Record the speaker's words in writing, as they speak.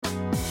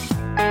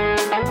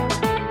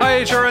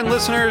HRN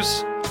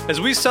listeners.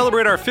 As we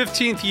celebrate our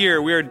 15th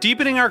year, we are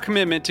deepening our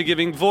commitment to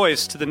giving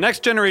voice to the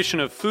next generation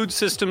of food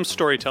systems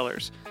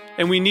storytellers,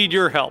 and we need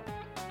your help.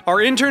 Our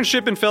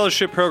internship and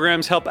fellowship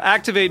programs help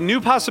activate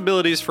new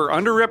possibilities for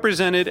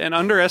underrepresented and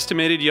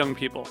underestimated young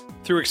people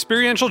through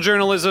experiential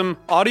journalism,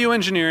 audio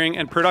engineering,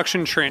 and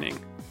production training.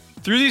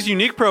 Through these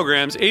unique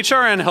programs,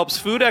 HRN helps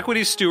food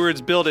equity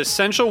stewards build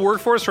essential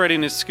workforce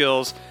readiness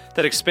skills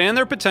that expand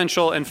their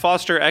potential and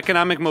foster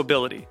economic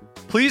mobility.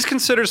 Please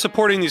consider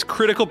supporting these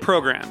critical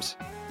programs.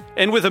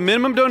 And with a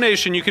minimum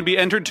donation, you can be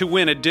entered to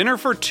win a dinner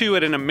for two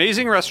at an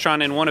amazing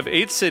restaurant in one of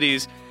 8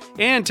 cities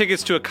and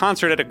tickets to a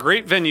concert at a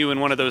great venue in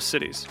one of those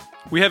cities.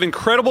 We have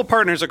incredible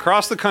partners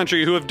across the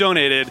country who have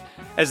donated,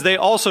 as they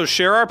also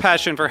share our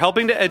passion for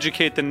helping to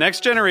educate the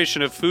next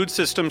generation of food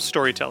systems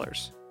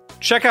storytellers.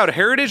 Check out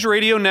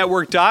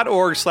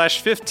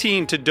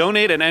heritageradionetwork.org/15 to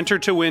donate and enter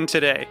to win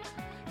today.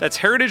 That's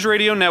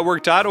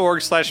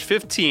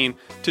heritageradionetwork.org/15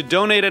 to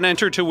donate and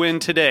enter to win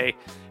today.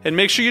 And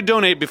make sure you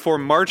donate before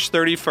March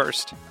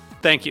 31st.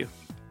 Thank you.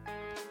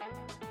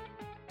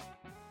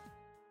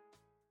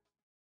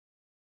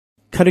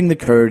 Cutting the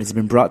Curd has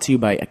been brought to you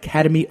by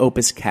Academy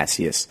Opus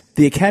Cassius.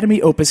 The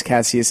Academy Opus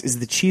Cassius is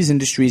the cheese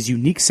industry's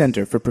unique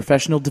center for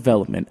professional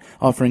development,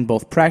 offering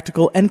both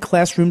practical and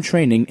classroom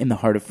training in the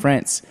heart of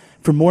France.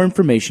 For more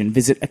information,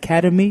 visit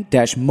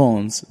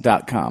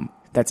academy-mons.com.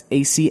 That's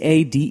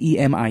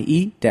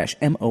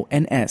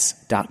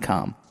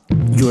academie-mons.com.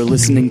 You're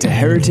listening to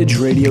Heritage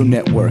Radio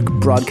Network,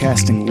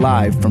 broadcasting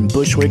live from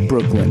Bushwick,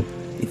 Brooklyn.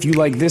 If you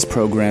like this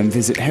program,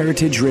 visit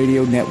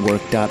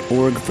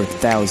heritageradionetwork.org for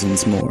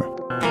thousands more.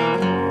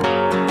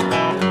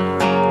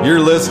 You're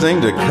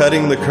listening to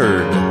Cutting the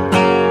Curd,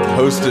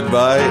 hosted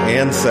by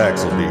Ann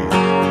Saxelby.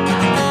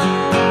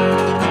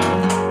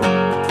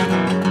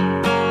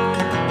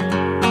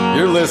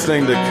 You're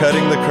listening to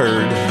Cutting the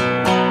Curd,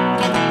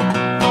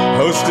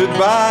 hosted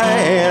by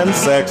Ann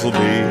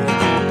Saxelby.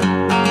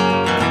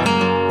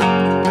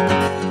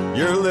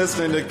 You're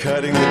listening to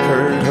Cutting the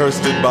Curd,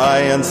 hosted by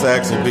Ann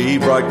Saxelby,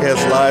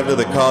 broadcast live to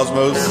the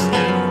cosmos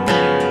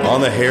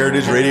on the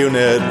Heritage Radio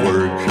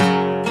Network.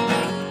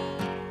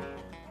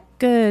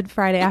 Good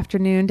Friday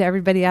afternoon to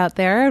everybody out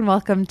there, and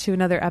welcome to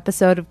another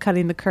episode of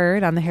Cutting the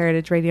Curd on the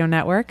Heritage Radio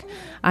Network.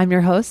 I'm your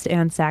host,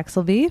 Ann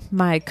Saxelby.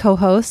 My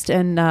co-host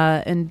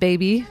and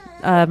baby,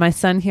 my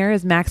son here,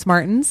 is Max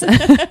Martins.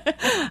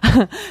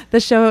 The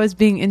show is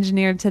being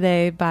engineered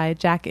today by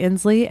Jack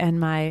Inslee, and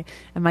my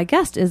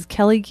guest is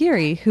Kelly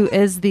Geary, who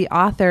is the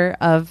author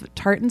of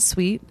Tart and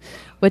Sweet,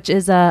 which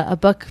is a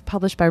book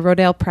published by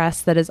Rodale Press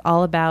that is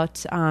all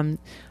about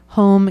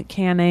home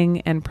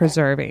canning and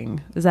preserving.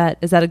 Is that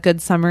a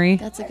good summary?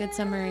 That's a good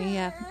summary,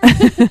 yeah.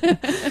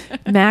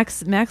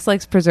 Max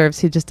likes preserves.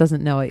 He just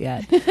doesn't know it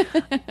yet.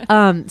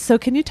 So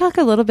can you talk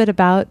a little bit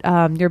about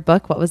your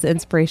book? What was the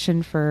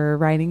inspiration for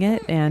writing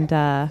it,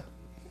 and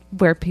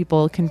where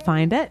people can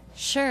find it?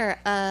 Sure.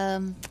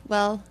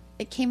 Well,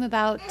 it came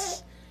about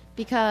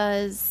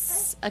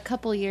because a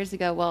couple years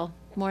ago, well,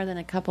 more than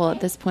a couple at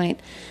this point,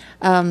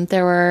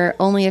 there were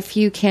only a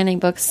few canning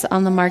books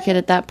on the market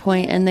at that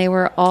point, and they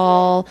were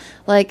all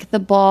like the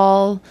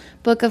Ball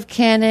Book of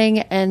Canning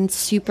and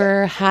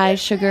super high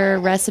sugar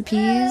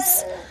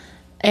recipes.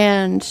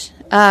 And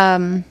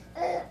I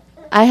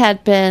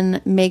had been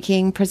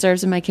making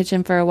preserves in my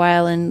kitchen for a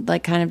while and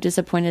like kind of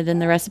disappointed in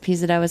the recipes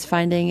that I was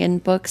finding in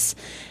books.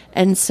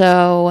 And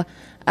so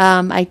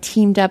I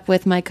teamed up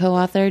with my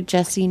co-author,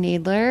 Jesse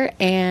Nadler,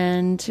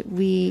 and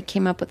we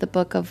came up with a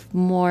book of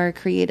more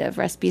creative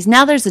recipes.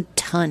 Now there's a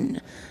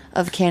ton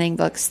of canning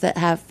books that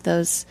have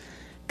those,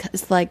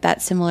 like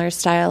that similar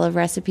style of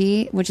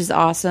recipe, which is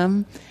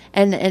awesome.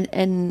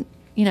 And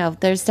you know,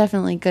 there's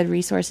definitely good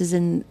resources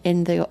in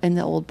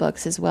the old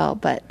books as well,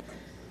 but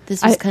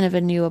this was kind of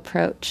a new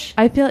approach.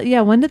 I feel,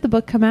 yeah. When did the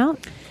book come out?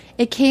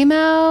 It came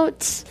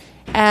out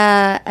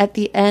at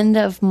the end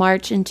of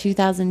March in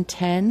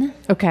 2010.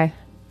 Okay.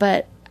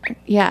 But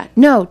yeah,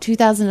 no,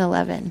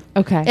 2011.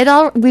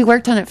 Okay. We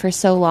worked on it for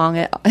so long.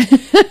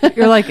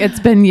 You're like, it's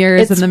been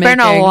years in the making.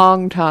 It's been a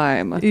long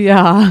time.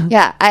 Yeah.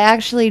 Yeah. I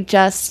actually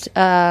just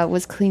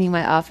was cleaning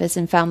my office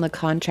and found the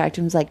contract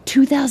and was like,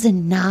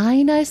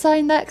 2009 I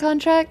signed that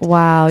contract.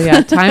 Wow.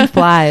 Yeah. Time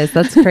flies.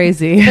 That's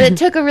crazy. But it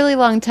took a really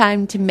long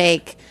time to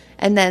make.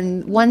 And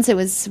then once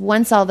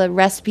all the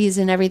recipes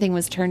and everything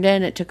was turned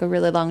in, it took a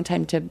really long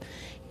time to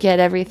get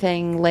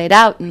everything laid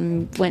out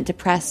and went to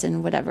press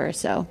and whatever.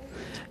 So.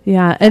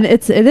 Yeah, and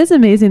it is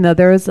amazing though.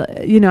 There was,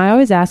 I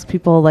always ask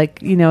people,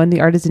 like, in the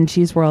artisan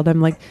cheese world,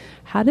 I'm like,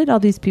 how did all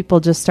these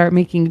people just start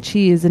making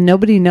cheese? And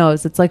nobody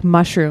knows. It's like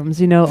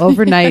mushrooms,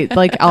 overnight,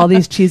 like all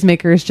these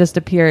cheesemakers just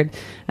appeared.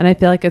 And I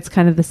feel like it's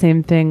kind of the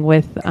same thing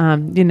with,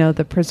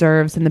 the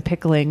preserves and the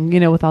pickling,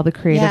 with all the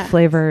creative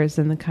flavors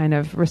and the kind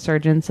of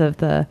resurgence of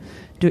the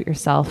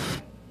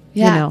do-it-yourself,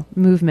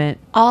 movement.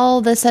 All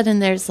of a sudden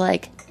there's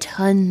like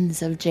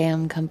tons of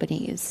jam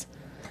companies,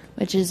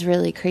 which is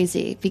really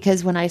crazy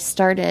because when I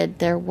started,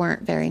 there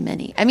weren't very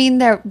many. I mean,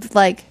 they're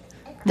like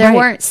there Right.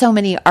 weren't so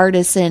many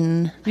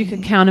artisan. You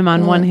could count them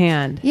on one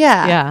hand.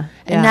 Yeah. Yeah.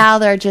 And now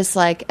they're just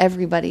like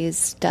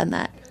everybody's done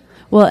that.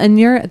 Well, and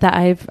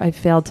I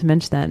failed to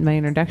mention that in my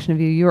introduction of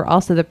you. You are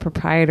also the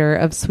proprietor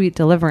of Sweet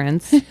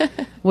Deliverance,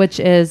 which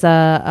is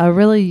a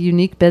really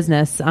unique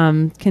business.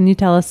 Can you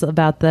tell us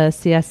about the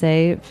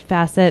CSA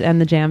facet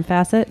and the jam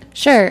facet?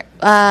 Sure.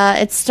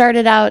 It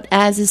started out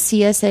as a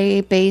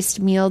CSA-based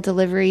meal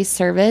delivery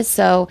service.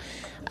 So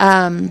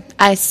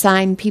I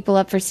signed people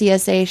up for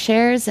CSA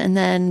shares, and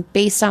then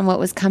based on what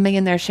was coming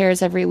in their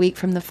shares every week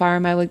from the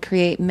farm, I would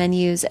create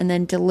menus and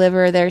then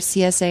deliver their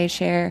CSA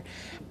share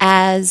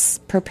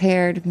as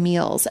prepared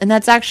meals. And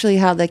that's actually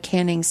how the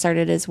canning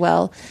started as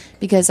well,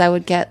 because I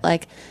would get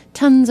like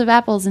tons of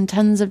apples and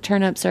tons of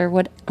turnips or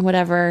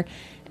whatever,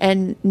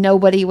 and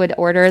nobody would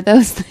order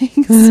those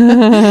things.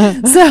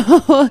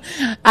 So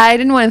I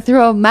didn't want to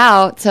throw them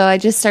out, so I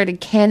just started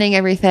canning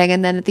everything,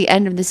 and then at the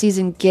end of the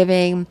season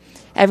giving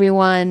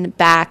everyone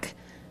back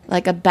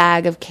like a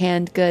bag of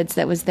canned goods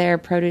that was their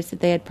produce that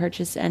they had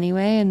purchased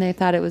anyway, and they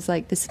thought it was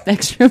like this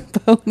extra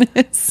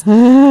bonus.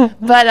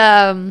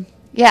 But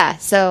yeah,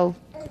 so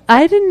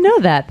I didn't know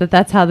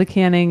that's how the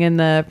canning and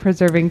the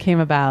preserving came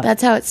about.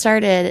 that's how it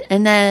started.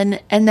 And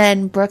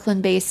then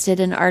Brooklyn Based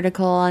did an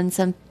article on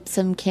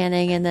some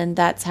canning, and then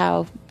that's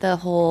how the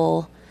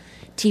whole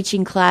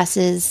teaching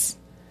classes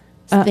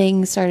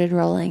thing started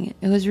rolling.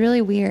 It was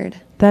really weird.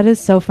 That is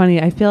so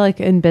funny. I feel like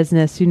in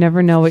business, you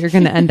never know what you're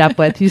going to end up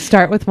with. You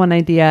start with one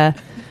idea.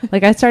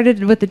 Like I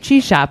started with the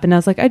cheese shop, and I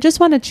was like, I just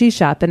want a cheese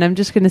shop, and I'm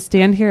just going to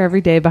stand here every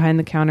day behind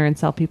the counter and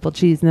sell people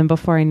cheese. And then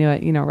before I knew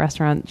it,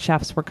 restaurant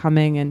chefs were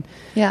coming and,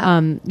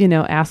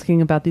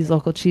 asking about these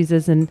local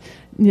cheeses. And,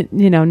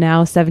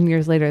 now 7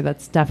 years later,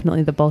 that's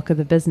definitely the bulk of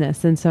the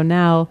business. And so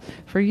now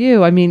for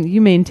you, I mean,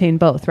 you maintain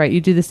both, right?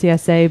 You do the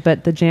CSA,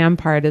 but the jam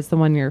part is the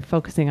one you're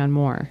focusing on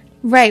more.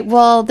 Right.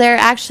 Well, they're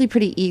actually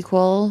pretty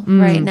equal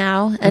right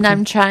now. And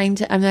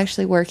okay. I'm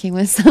actually working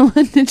with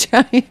someone to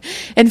try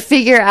and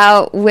figure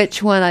out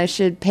which one I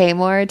should pay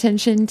more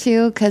attention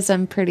to, because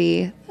I'm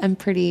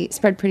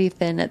spread pretty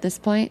thin at this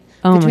point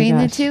between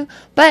the two.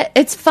 But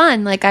it's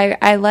fun. Like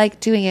I like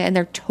doing it, and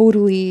they're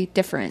totally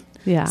different.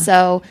 Yeah.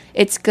 So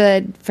it's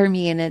good for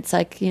me, and it's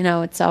like,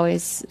 it's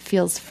always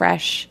feels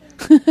fresh.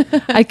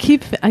 I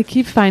keep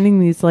finding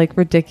these like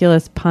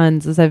ridiculous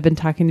puns as I've been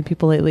talking to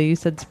people lately. You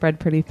said spread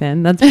pretty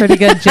thin. That's a pretty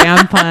good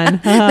jam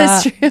pun.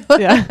 That's true.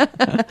 Yeah.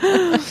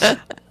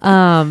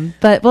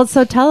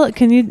 So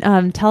can you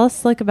tell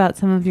us like about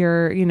some of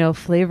your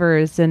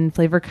flavors and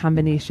flavor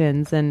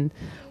combinations, and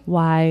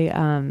why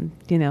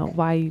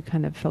why you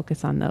kind of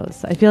focus on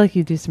those? I feel like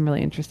you do some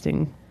really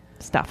interesting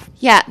stuff.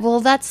 Yeah, well,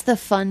 that's the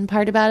fun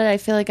part about it. I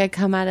feel like I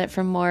come at it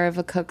from more of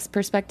a cook's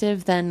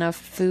perspective than a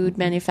food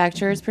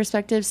manufacturer's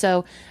perspective.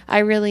 So I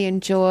really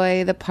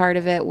enjoy the part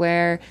of it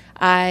where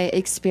I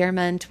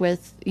experiment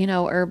with,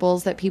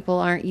 herbals that people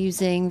aren't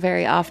using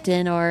very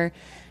often, or,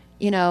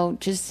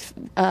 just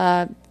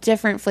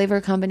different flavor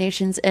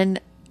combinations.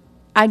 And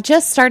I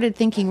just started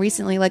thinking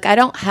recently, like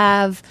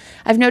I've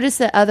noticed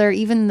that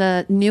even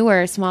the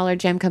newer, smaller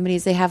jam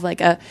companies, they have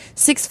like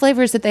 6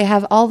 flavors that they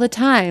have all the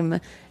time.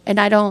 And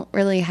I don't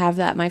really have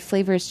that. My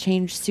flavors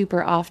change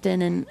super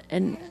often,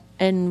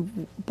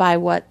 and by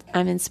what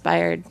I'm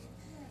inspired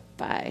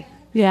by.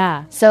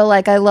 Yeah. So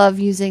like I love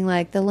using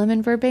like the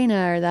lemon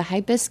verbena or the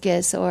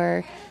hibiscus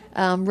or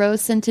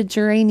rose scented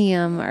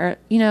geranium, or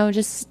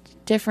just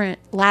different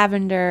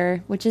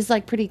lavender, which is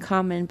like pretty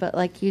common, but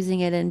like using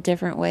it in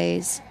different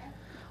ways,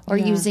 or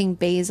using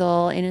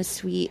basil in a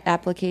sweet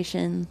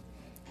application.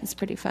 It's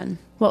pretty fun.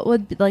 What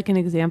would like an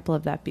example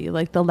of that be?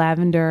 Like the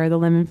lavender, the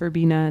lemon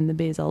verbena, and the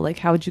basil. Like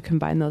how would you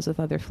combine those with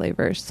other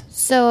flavors?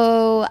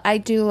 So I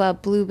do a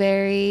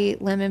blueberry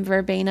lemon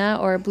verbena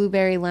or a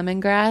blueberry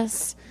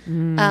lemongrass.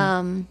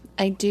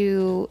 I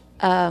do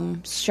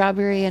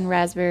strawberry and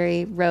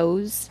raspberry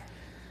rose.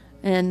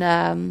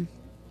 And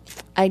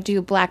I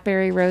do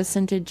blackberry rose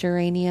scented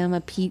geranium,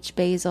 a peach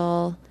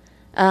basil,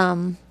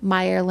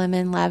 Meyer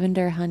lemon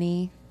lavender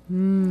honey.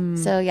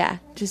 So yeah,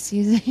 just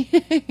using.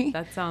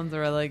 That sounds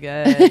really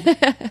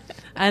good.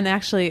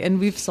 And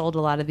we've sold a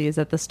lot of these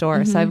at the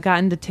store, so I've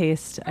gotten to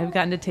taste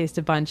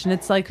a bunch, and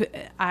it's like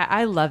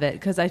I love it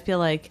because I feel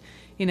like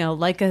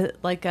like a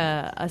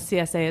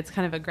CSA, it's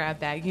kind of a grab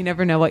bag. You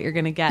never know what you're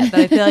going to get,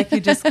 but I feel like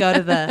you just go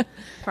to the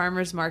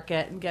farmer's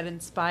market and get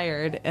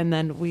inspired, and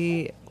then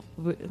we're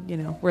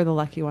the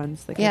lucky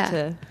ones that get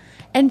to.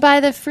 And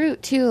buy the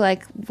fruit too.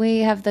 Like we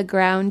have the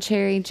ground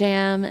cherry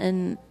jam,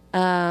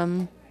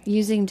 and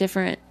using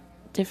different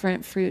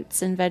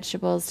fruits and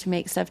vegetables to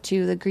make stuff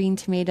too. The green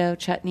tomato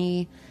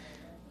chutney,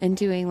 and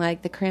doing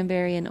like the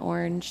cranberry and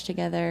orange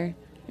together.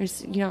 You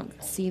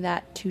don't see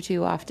that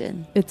too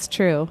often. It's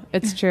true.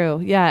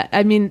 Yeah.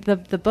 I mean, the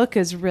book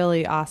is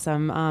really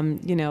awesome.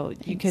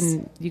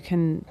 You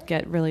can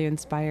get really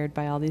inspired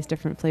by all these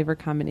different flavor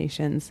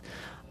combinations.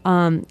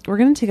 We're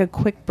going to take a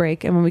quick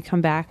break, and when we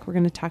come back, we're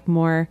going to talk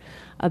more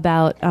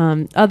about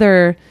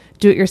other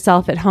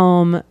do-it-yourself at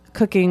home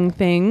cooking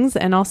things,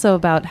 and also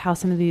about how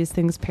some of these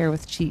things pair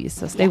with cheese.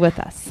 So stay with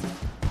us.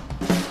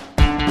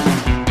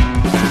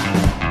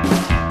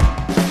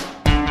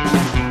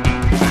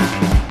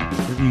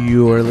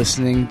 You're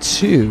listening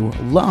to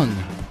Lung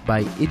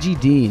by Iggy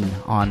Dean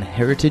on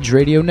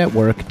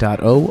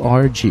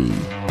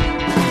heritageradionetwork.org.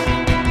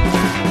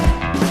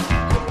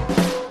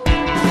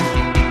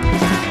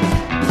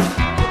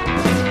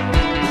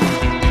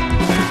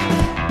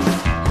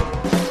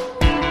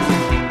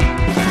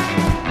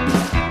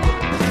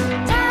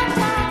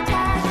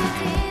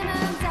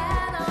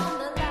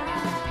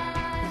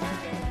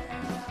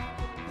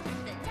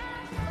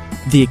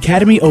 The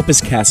Academy Opus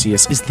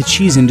Cassius is the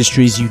cheese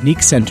industry's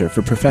unique center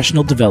for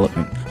professional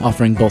development,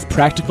 offering both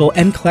practical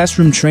and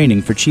classroom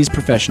training for cheese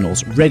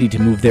professionals ready to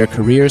move their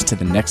careers to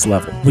the next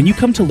level. When you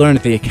come to learn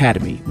at the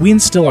Academy, we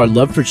instill our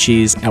love for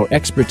cheese, our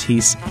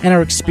expertise, and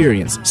our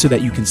experience so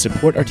that you can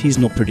support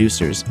artisanal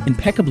producers,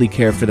 impeccably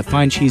care for the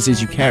fine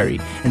cheeses you carry,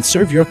 and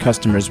serve your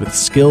customers with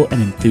skill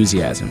and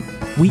enthusiasm.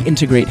 We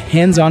integrate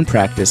hands-on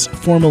practice,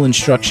 formal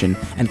instruction,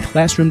 and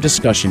classroom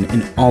discussion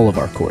in all of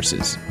our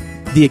courses.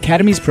 The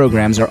Academy's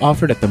programs are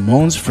offered at the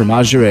Mons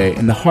Fromagerie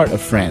in the heart of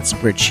France,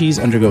 where cheese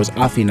undergoes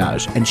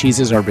affinage and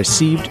cheeses are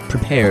received,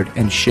 prepared,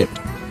 and shipped.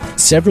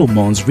 Several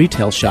Mons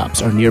retail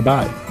shops are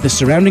nearby. The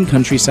surrounding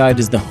countryside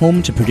is the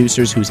home to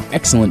producers whose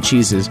excellent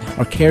cheeses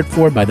are cared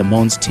for by the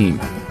Mons team.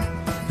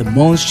 The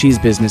Mons cheese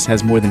business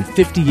has more than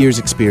 50 years'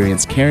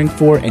 experience caring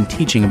for and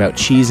teaching about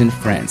cheese in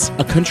France,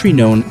 a country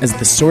known as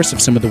the source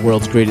of some of the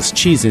world's greatest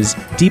cheeses,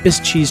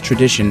 deepest cheese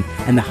tradition,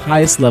 and the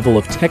highest level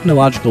of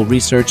technological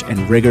research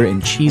and rigor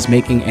in cheese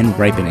making and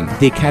ripening.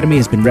 The Academy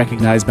has been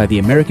recognized by the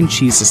American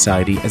Cheese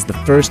Society as the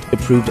first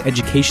approved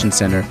education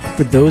center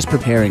for those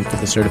preparing for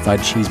the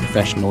Certified Cheese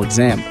Professional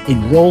exam.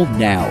 Enroll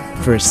now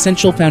for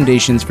Essential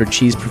Foundations for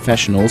Cheese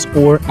Professionals,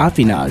 or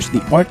Affinage,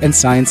 the art and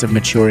science of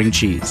maturing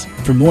cheese.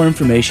 For more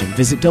information,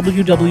 visit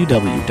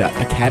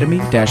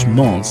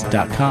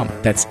www.academy-mons.com.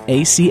 That's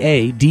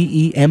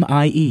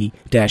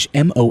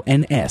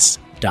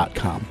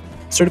ACADEMIE-MONS.com.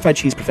 Certified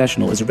Cheese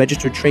Professional is a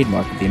registered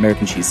trademark of the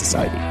American Cheese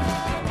Society.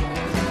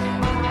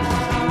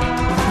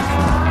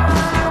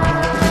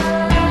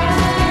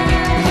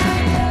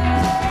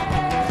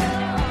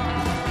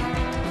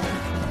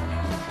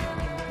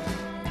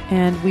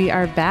 And we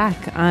are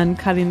back on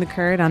Cutting the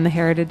Curd on the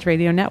Heritage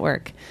Radio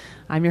Network.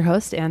 I'm your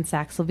host, Ann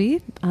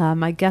Saxelby.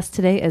 My guest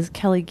today is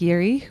Kelly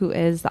Geary, who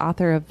is the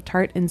author of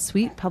Tart and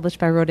Sweet, published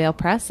by Rodale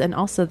Press, and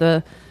also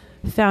the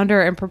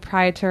founder and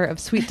proprietor of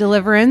Sweet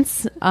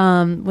Deliverance,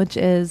 which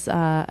is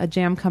a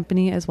jam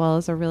company as well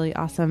as a really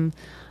awesome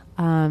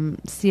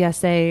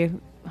CSA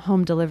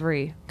home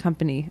delivery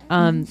company.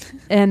 And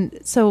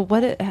so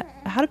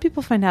how do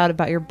people find out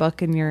about your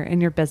book and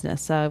your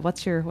business?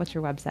 What's your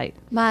website?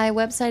 My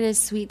website is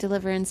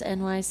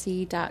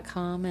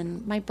sweetdeliverancenyc.com,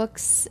 and my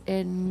book's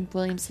in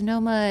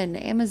Williams-Sonoma and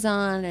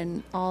Amazon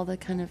and all the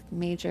kind of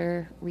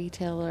major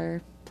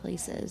retailer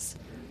places.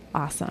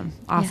 Awesome.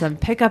 Yeah.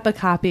 Pick up a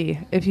copy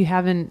if you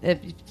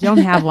don't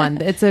have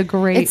one. It's a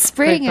great. It's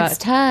spring. Great it's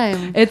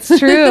time. It's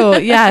true.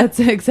 Yeah. It's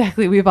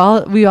exactly.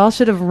 We all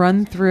should have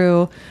run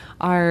through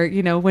our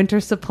winter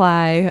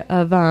supply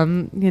of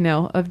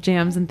of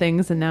jams and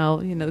things, and now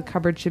the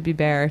cupboard should be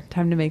bare.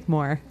 Time to make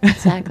more.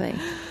 Exactly.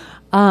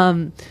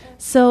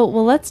 So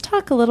let's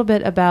talk a little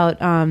bit about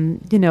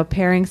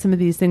pairing some of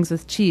these things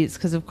with cheese,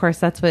 because of course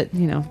that's what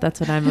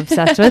I'm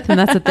obsessed with, and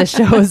that's what this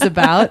show is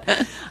about.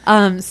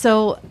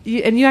 So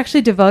you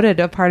actually devoted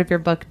a part of your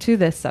book to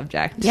this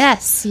subject.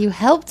 Yes, you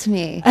helped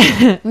me.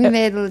 We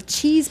made a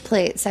cheese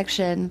plate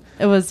section.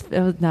 That was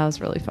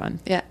really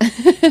fun. Yeah.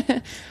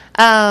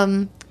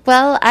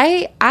 Well,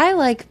 I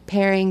like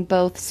pairing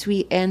both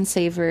sweet and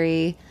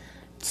savory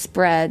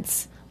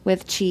spreads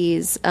with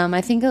cheese.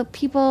 I think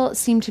people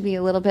seem to be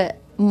a little bit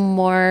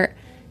more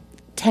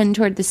tend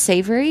toward the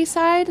savory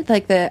side,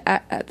 like the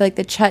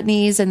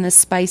chutneys and the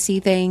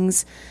spicy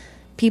things.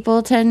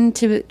 People tend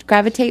to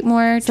gravitate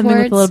more something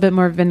towards with a little bit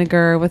more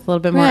vinegar, with a little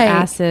bit more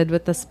acid,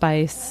 with the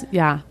spice.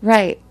 Yeah,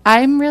 right.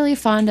 I'm really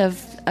fond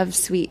of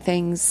sweet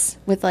things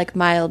with like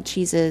mild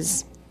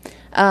cheeses.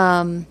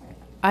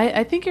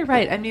 I think you're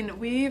right. I mean,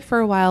 we for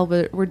a while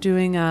were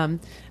doing a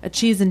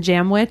cheese and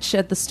jamwich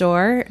at the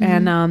store,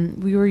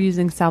 and we were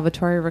using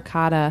Salvatore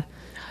ricotta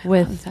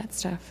with that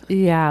stuff.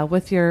 Yeah,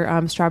 with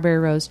your strawberry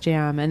rose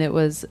jam, and it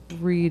was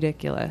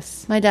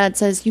ridiculous. My dad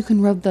says you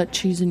can rub that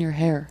cheese in your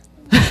hair.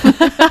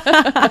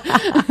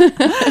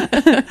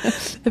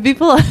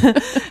 People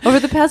over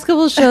the past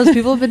couple of shows,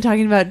 people have been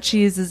talking about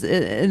cheese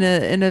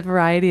in a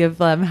variety of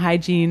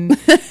hygiene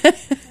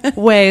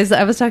ways.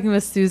 I was talking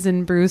with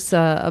Susan Bruce,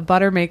 a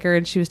butter maker,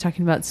 and she was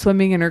talking about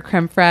swimming in her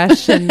creme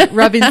fraiche and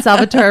rubbing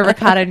Salvatore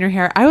ricotta in your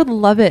hair. I would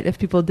love it if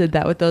people did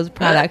that with those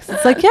products.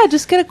 It's like, yeah,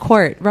 just get a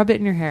quart, rub it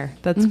in your hair.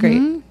 That's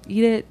great.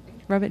 Eat it,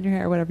 rub it in your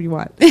hair, whatever you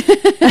want.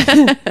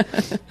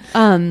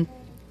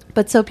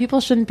 But so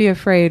people shouldn't be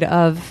afraid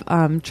of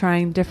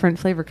trying different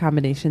flavor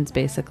combinations,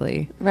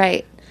 basically.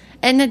 Right.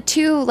 And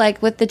too, like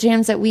with the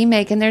jams that we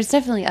make, and there's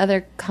definitely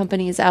other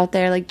companies out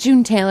there, like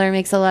June Taylor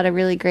makes a lot of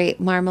really great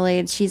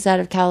marmalades. She's out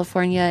of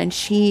California, and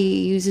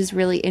she uses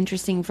really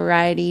interesting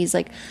varieties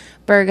like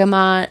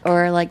bergamot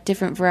or like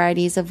different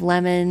varieties of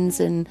lemons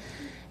and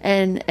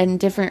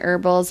different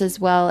herbals as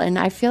well. And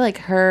I feel like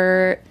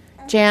her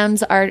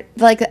jams are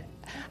like,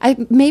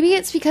 maybe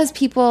it's because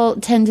people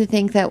tend to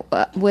think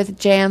that with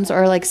jams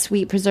or like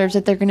sweet preserves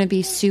that they're going to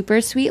be super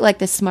sweet, like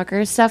the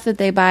Smucker's stuff that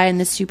they buy in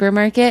the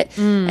supermarket,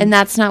 and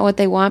that's not what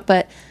they want.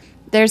 But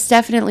there's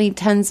definitely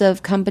tons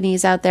of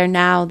companies out there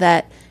now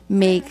that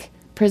make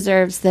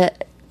preserves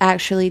that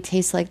actually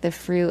taste like the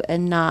fruit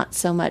and not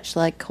so much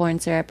like corn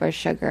syrup or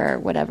sugar or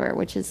whatever,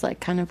 which is like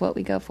kind of what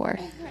we go for.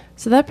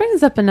 So that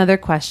brings up another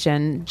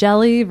question: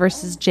 jelly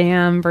versus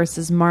jam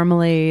versus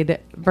marmalade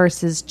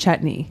versus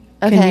chutney.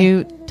 Okay. Can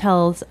you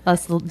tell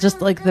us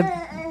just like the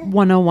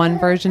 101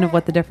 version of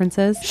what the difference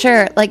is?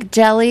 Sure. Like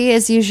jelly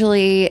is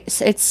usually,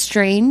 it's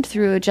strained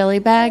through a jelly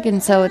bag,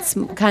 and so it's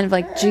kind of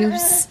like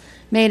juice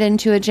made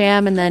into a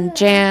jam, and then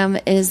jam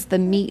is the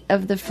meat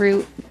of the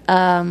fruit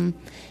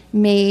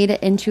made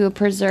into a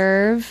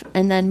preserve,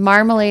 and then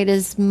marmalade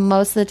is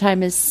most of the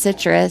time is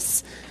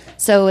citrus,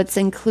 so it's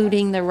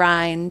including the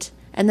rind.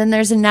 And then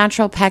there's a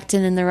natural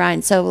pectin in the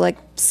rind. So like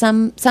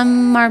some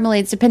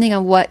marmalades, depending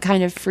on what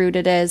kind of fruit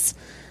it is,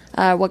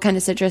 what kind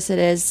of citrus it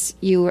is,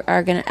 you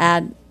are going to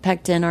add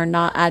pectin or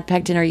not add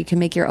pectin, or you can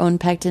make your own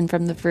pectin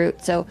from the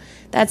fruit. So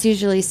that's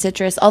usually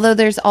citrus. Although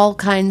there's all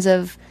kinds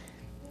of,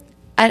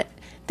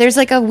 there's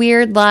like a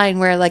weird line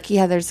where like,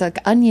 yeah, there's like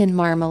onion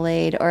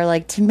marmalade or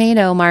like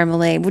tomato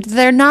marmalade, which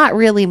they're not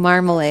really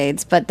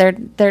marmalades, but they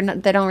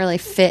don't really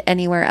fit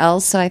anywhere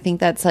else. So I think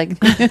that's like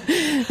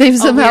they've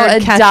somehow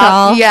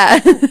adopted. Yeah,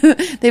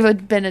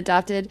 they've been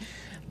adopted.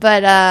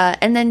 But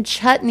and then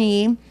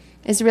chutney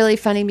is really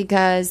funny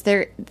because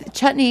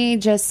chutney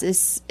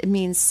it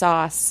means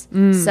sauce.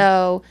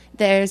 So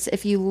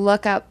if you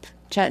look up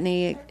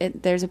chutney,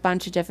 there's a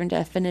bunch of different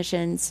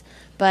definitions,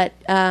 but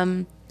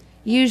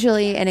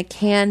usually in a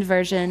canned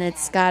version,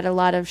 it's got a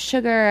lot of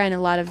sugar and a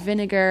lot of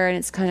vinegar, and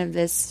it's kind of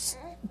this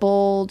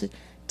bold,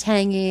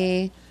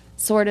 tangy,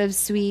 sort of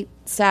sweet,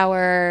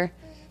 sour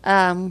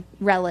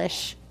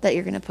relish that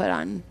you're going to put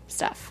on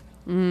stuff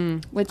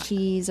with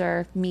cheese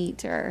or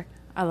meat or...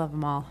 I love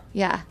them all.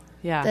 Yeah.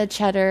 Yeah. The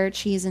cheddar,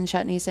 cheese, and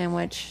chutney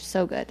sandwich,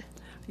 so good.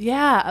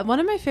 Yeah.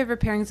 One of my favorite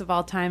pairings of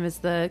all time is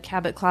the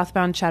Cabot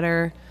cloth-bound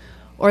cheddar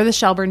or the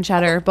Shelburne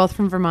cheddar, both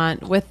from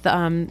Vermont, with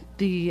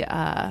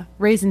the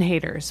Raisin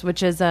Haters,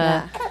 which is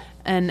an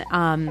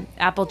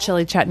apple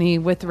chili chutney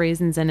with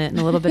raisins in it and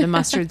a little bit of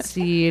mustard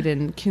seed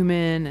and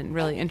cumin and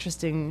really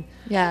interesting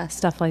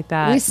stuff like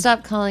that. We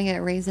stopped calling it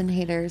Raisin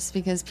Haters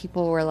because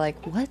people were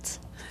like, what?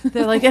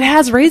 They're like, it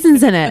has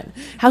raisins in it.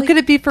 How could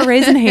it be for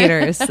Raisin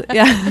Haters?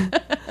 Yeah.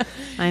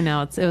 I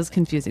know. It was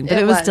confusing, but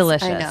it was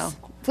delicious. I know.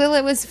 Well,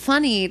 it was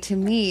funny to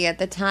me at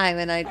the time,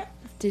 and I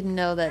didn't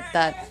know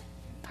that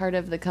part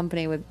of the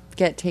company would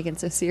get taken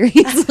so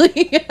seriously.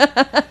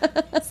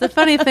 It's the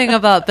funny thing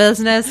about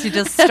business. You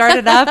just start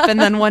it up, and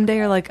then one day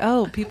you're like,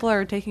 oh, people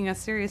are taking us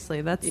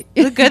seriously. That's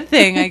a good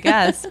thing, I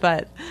guess.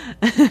 But,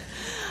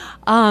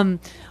 well,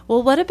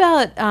 what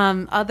about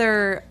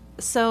other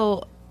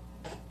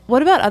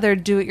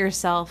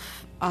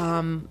do-it-yourself,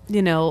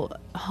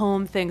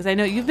 home things? I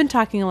know you've been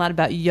talking a lot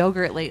about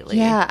yogurt lately.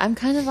 Yeah, I'm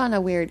kind of on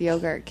a weird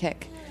yogurt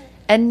kick.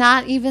 And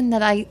not even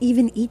that I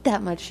even eat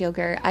that much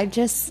yogurt. I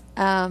just...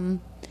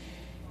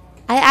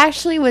 I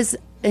actually was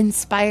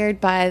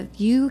inspired by,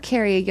 you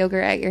carry a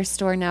yogurt at your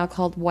store now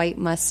called White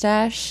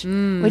Mustache,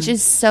 which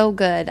is so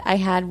good. I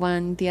had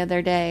one the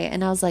other day,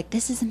 and I was like,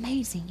 this is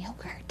amazing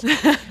yogurt.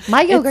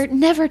 My yogurt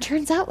never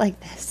turns out like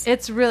this.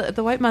 It's really,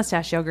 the White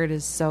Mustache yogurt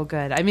is so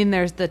good. I mean,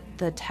 there's the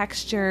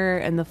texture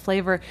and the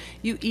flavor.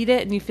 You eat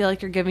it, and you feel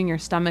like you're giving your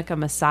stomach a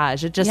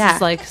massage. It just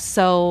is like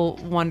so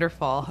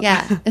wonderful.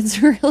 Yeah, it's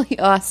really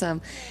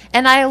awesome.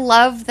 And I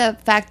love the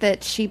fact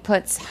that she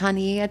puts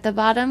honey at the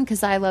bottom,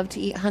 because I love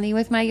to eat honey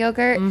with my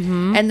yogurt.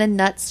 And the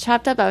nuts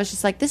chopped up. I was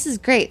just like, this is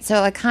great.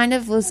 So I kind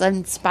of was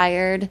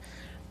inspired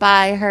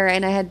by her,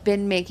 and I had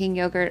been making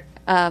yogurt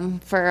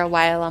for a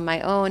while on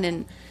my own,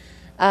 and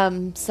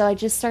so I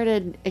just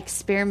started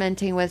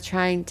experimenting with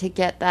trying to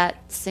get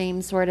that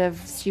same sort of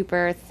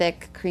super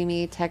thick,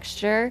 creamy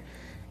texture.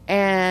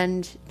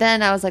 And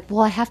then I was like, well,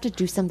 I have to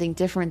do something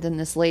different than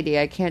this lady.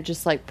 I can't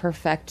just like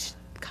perfect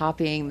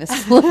copying this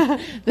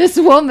this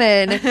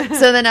woman.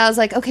 So then I was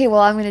like, okay,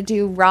 well, I'm going to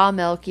do raw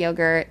milk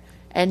yogurt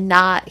and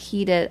not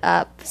heat it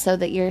up so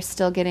that you're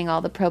still getting all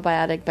the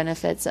probiotic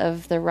benefits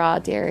of the raw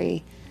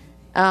dairy,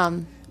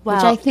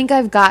 which I think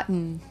I've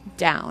gotten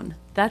down.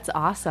 That's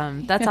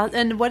awesome. That's awesome.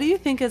 And what do you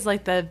think is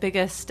like the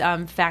biggest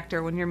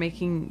factor when you're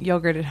making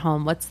yogurt at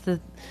home? What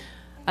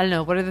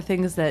are the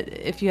things that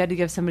if you had to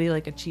give somebody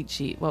like a cheat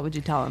sheet, what would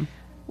you tell them?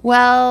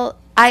 Well,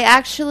 I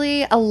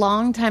actually, a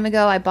long time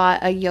ago, I bought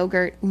a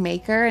yogurt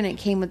maker, and it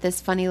came with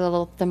this funny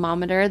little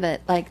thermometer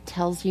that like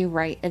tells you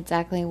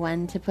exactly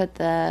when to put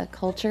the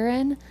culture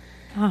in.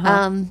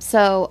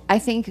 So I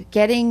think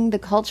getting the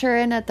culture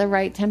in at the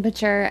right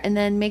temperature, and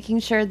then making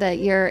sure that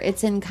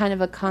it's in kind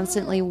of a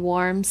constantly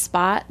warm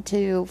spot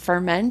to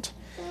ferment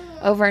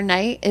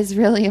overnight is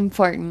really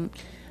important.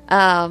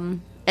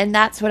 And And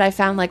that's what I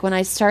found. Like when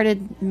I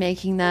started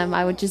making them,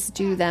 I would just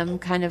do them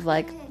kind of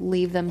like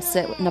leave them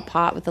sit in a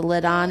pot with the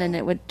lid on, and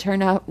it would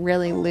turn out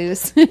really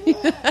loose.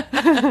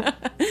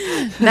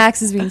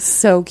 Max is being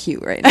so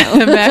cute right now.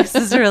 Max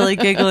is really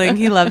giggling.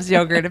 He loves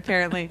yogurt,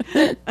 apparently.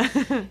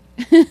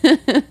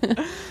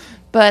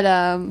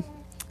 But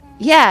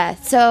yeah.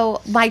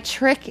 So my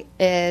trick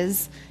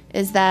is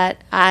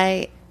that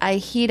I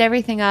heat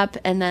everything up,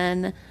 and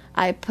then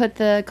I put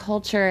the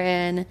culture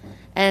in.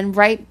 And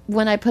right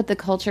when I put the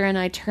culture in,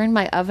 I turn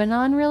my oven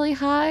on really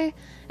high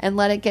and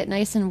let it get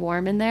nice and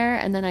warm in there.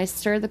 And then I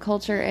stir the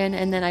culture in,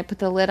 and then I put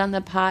the lid on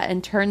the pot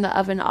and turn the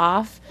oven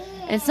off.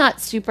 And it's not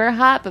super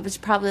hot, but it's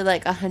probably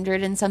like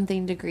 100 and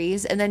something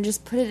degrees. And then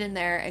just put it in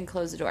there and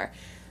close the door.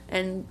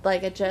 And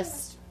like it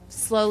just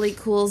slowly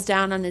cools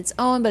down on its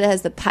own, but it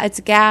has it's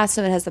gas,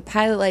 so it has the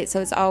pilot light,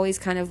 so it's always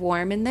kind of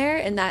warm in there.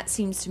 And that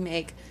seems to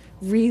make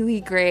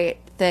really great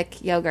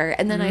thick yogurt.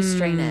 And then I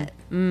strain it.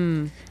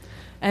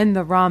 And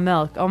the raw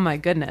milk. Oh, my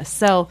goodness.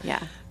 So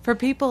Yeah. For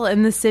people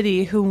in the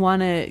city who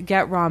want to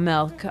get raw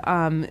milk,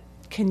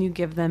 can you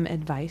give them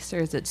advice, or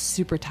is it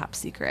super top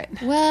secret?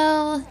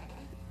 Well,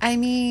 I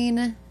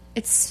mean,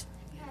 it's...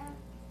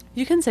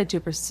 You can say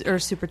super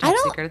top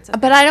secret. It's okay.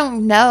 But I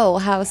don't know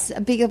how,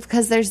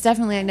 because there's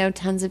definitely, I know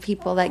tons of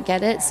people that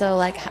get it. So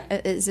like,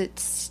 is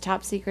it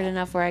top secret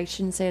enough where I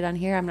shouldn't say it on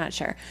here? I'm not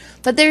sure.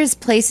 But there's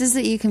places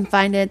that you can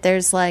find it.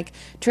 There's like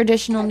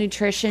traditional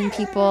nutrition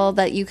people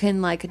that you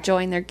can like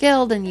join their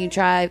guild, and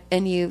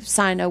you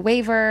sign a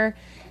waiver,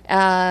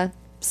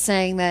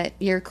 saying that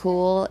you're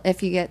cool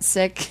if you get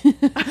sick,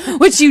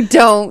 which you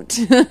don't.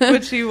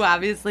 Which you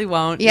obviously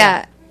won't.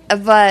 Yeah.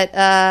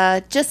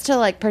 But just to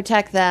like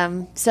protect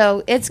them,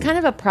 so it's kind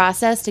of a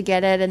process to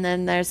get it, and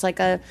then there's like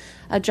a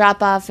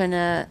drop off and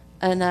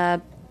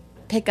a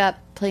pick up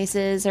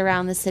places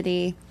around the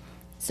city.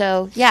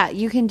 So yeah,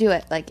 you can do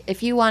it. Like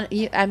if you want,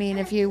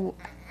 if you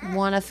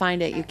want to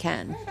find it, you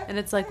can. And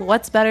it's like,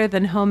 what's better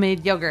than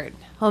homemade yogurt?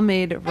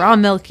 Homemade raw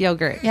milk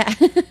yogurt. Yeah,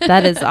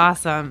 that is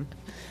awesome.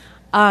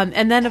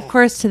 And then, of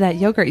course, to that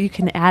yogurt, you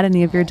can add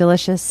any of your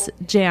delicious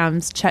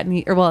jams,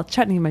 chutney,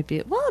 chutney might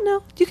be,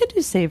 no, you could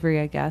do savory,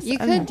 I guess. You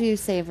could do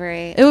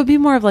savory. It would be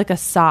more of like a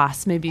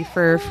sauce, maybe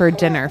for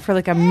dinner, for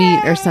like a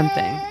meat or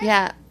something.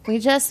 Yeah, we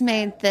just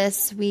made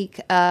this week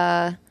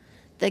the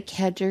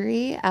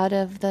Geary out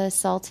of the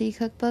Salty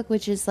cookbook,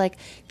 which is like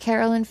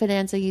Carolyn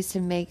Fidanza used to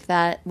make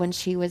that when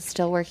she was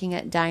still working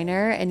at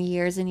Diner, and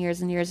years and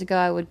years and years ago,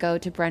 I would go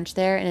to brunch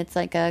there, and it's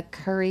like a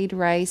curried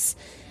rice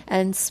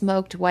and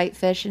smoked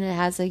whitefish, and it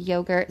has a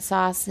yogurt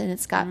sauce, and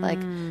it's got like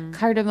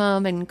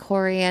cardamom and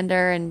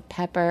coriander and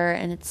pepper,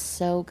 and it's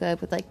so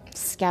good with like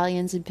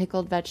scallions and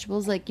pickled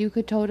vegetables. Like you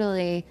could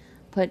totally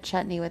put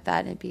chutney with that,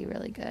 and it'd be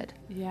really good.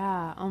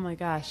 Yeah. Oh my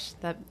gosh,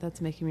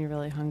 that's making me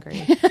really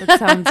hungry. That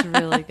sounds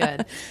really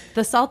good.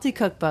 The Salty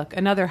Cookbook,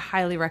 another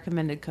highly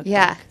recommended cookbook.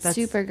 Yeah,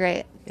 super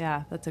great.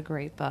 Yeah, that's a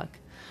great book.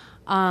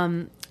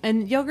 And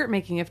yogurt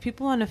making. If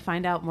people want to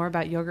find out more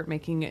about yogurt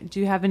making, do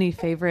you have any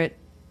favorite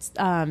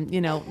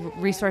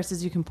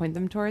resources you can point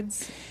them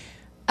towards?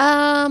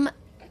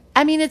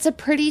 It's a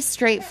pretty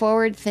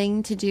straightforward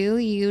thing to do.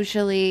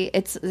 Usually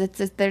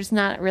there's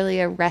not really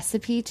a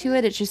recipe to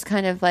it. It's just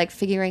kind of like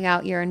figuring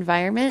out your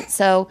environment.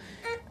 So,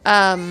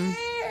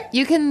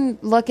 you can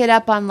look it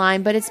up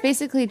online, but it's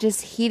basically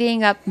just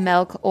heating up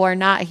milk or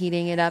not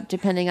heating it up,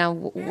 depending on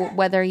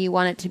whether you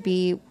want it to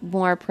be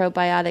more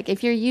probiotic.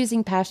 If you're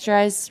using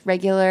pasteurized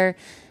regular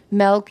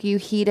milk, you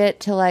heat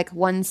it to like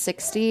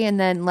 160 and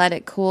then let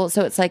it cool.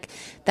 So it's like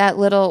that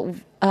little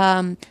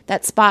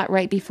that spot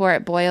right before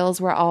it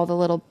boils where all the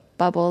little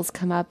bubbles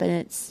come up, and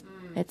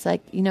it's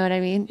like, you know what I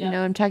mean? Yep. You know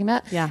what I'm talking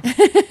about? Yeah.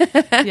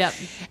 Yep.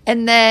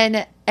 And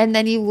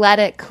then you let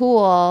it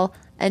cool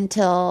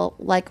until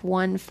like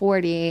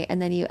 140,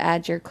 and then you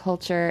add your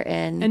culture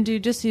in. And do you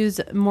just use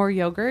more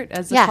yogurt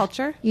as a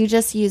culture? You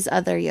just use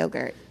other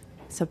yogurt.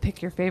 So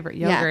pick your favorite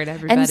yogurt,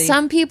 everybody. And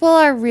some people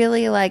are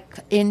really like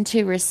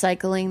into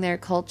recycling their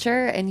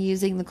culture and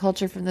using the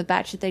culture from the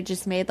batch that they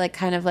just made, like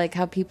kind of like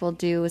how people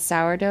do a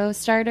sourdough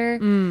starter.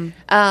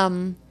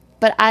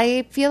 But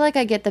I feel like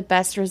I get the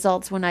best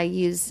results when I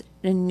use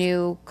a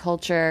new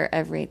culture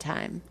every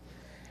time.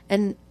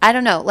 And I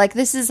don't know, like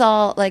this is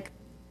all like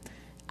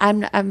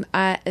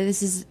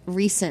this is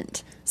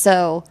recent,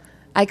 so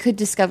I could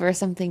discover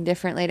something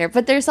different later.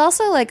 But there's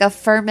also like a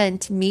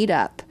ferment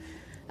meetup.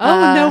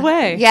 Oh, no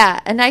way. Yeah,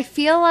 and I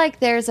feel like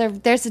there's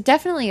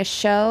definitely a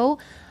show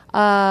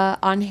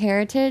on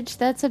Heritage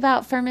that's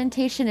about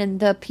fermentation, and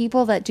the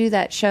people that do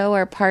that show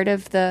are part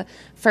of the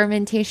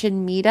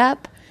fermentation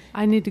meetup.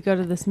 I need to go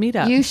to this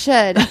meetup. You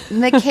should.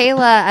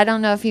 Michaela, I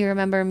don't know if you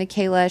remember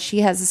Michaela.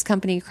 She has this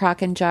company,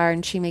 Crock and Jar,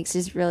 and she makes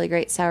these really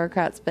great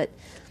sauerkrauts, but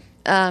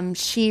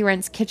she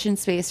rents kitchen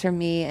space from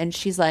me, and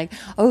she's like,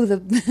 oh, the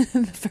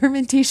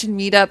fermentation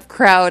meetup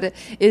crowd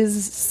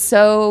is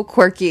so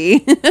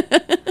quirky.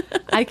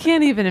 I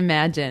can't even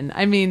imagine.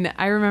 I mean,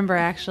 I remember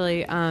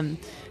actually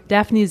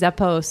Daphne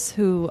Zepos,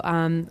 who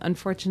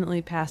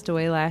unfortunately passed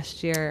away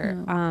last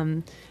year.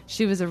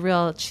 She was a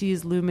real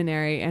cheese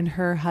luminary, and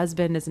her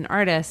husband is an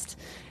artist.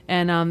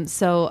 And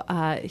so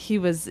he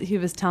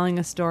was telling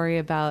a story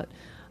about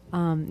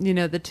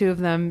the two of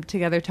them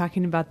together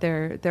talking about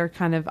their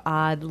kind of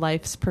odd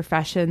life's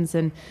professions,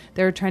 and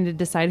they were trying to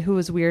decide who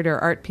was weirder,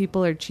 art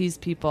people or cheese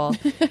people.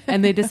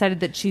 And they decided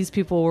that cheese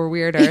people were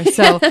weirder.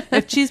 So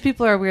if cheese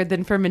people are weird,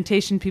 then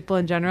fermentation people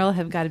in general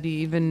have got to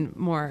be even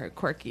more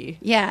quirky.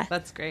 Yeah.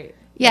 That's great.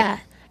 Yeah.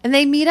 And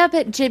they meet up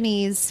at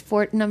Jimmy's,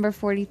 number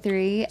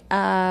 43. Which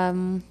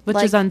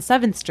is on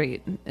 7th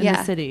Street in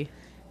the city.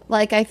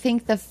 Like, I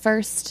think the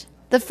first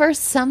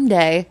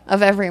Sunday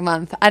of every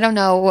month. I don't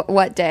know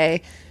what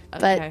day.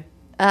 But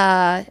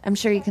I'm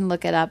sure you can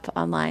look it up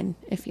online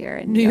if you're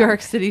in New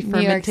York City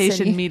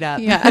fermentation meetup.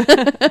 Yeah.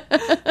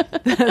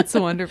 That's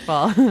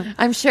wonderful.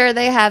 I'm sure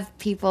they have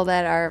people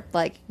that are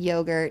like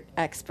yogurt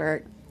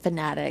expert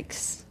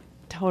fanatics.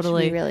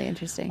 Totally. Should be really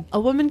interesting. A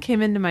woman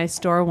came into my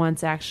store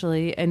once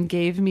actually and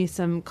gave me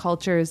some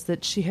cultures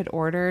that she had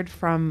ordered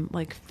from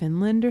like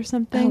Finland or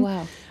something. Oh,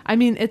 wow. I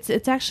mean,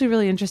 it's actually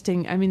really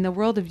interesting. I mean, the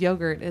world of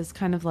yogurt is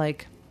kind of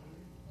like,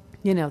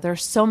 there are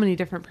so many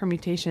different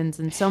permutations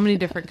and so many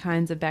different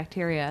kinds of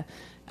bacteria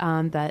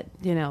that,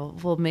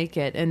 will make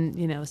it.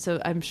 And, so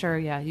I'm sure,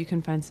 you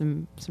can find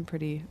some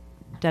pretty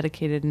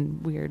dedicated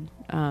and weird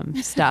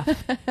stuff.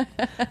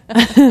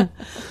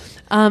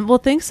 Well,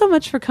 thanks so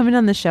much for coming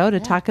on the show to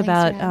talk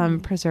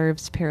about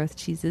preserves, pair with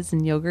cheeses,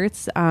 and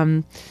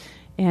yogurts.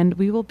 And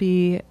we will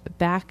be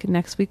back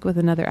next week with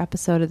another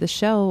episode of the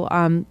show.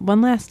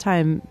 One last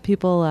time,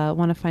 people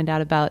want to find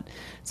out about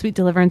Sweet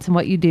Deliverance and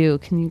what you do.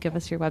 Can you give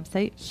us your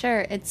website?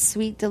 Sure. It's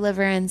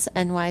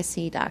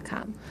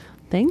sweetdeliverancenyc.com.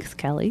 Thanks,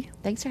 Kelly.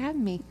 Thanks for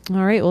having me.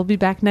 All right. We'll be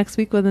back next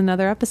week with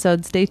another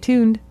episode. Stay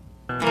tuned.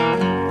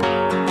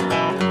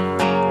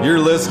 You're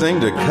listening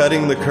to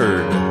Cutting the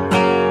Curd,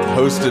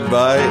 hosted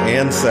by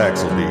Ann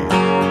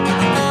Saxelby.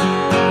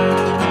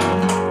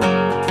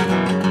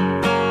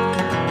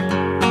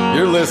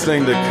 You're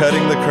listening to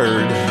Cutting the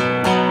Curd,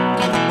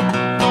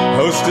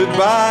 hosted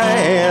by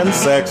Ann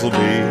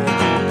Saxelby.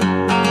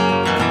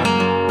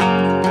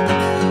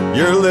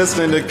 You're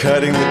listening to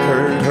Cutting the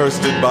Curd,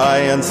 hosted by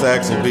Ann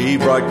Saxelby,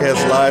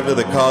 broadcast live to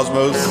the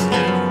cosmos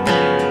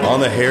on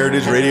the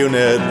Heritage Radio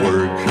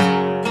Network.